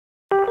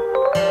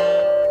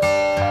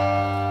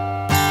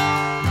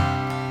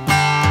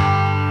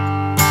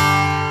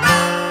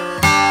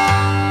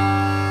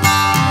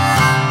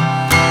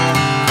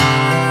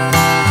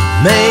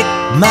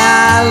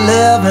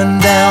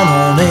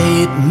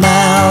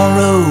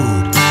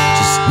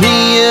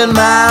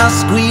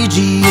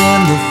squeegee in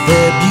the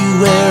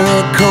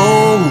February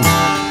cold.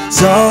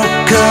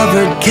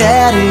 Salt-covered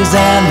caddies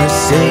and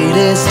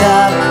Mercedes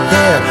out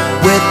there,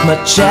 with my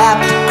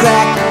chapped,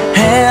 cracked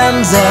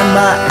hands and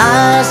my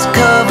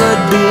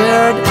ice-covered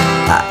beard.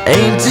 I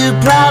ain't too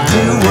proud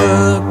to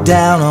work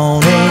down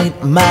on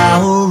 8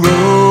 Mile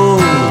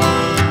Road.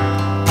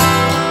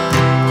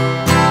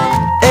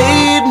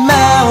 8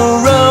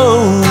 Mile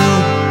Road.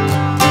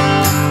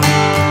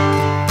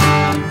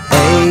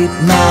 8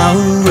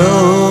 Mile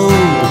Road.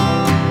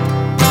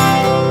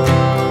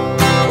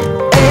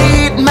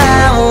 8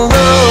 Mile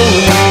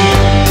Road.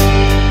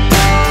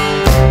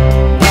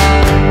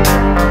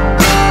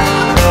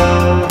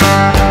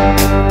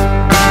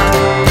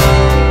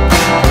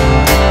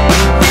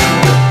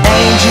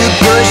 Angel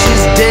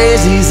bushes,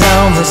 daisies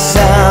on the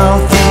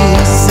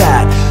southeast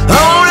side.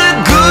 On a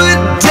good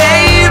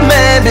day,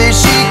 maybe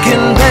she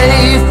can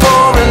pay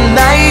for a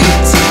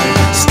night.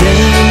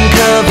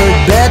 Stain-covered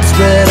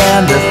bedspread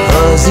and a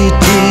fuzzy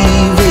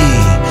TV.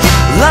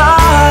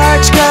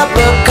 Large cup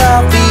of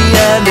coffee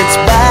and it's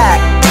back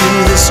to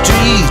the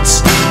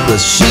streets. But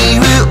she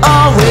will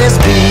always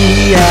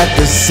be at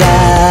the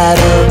side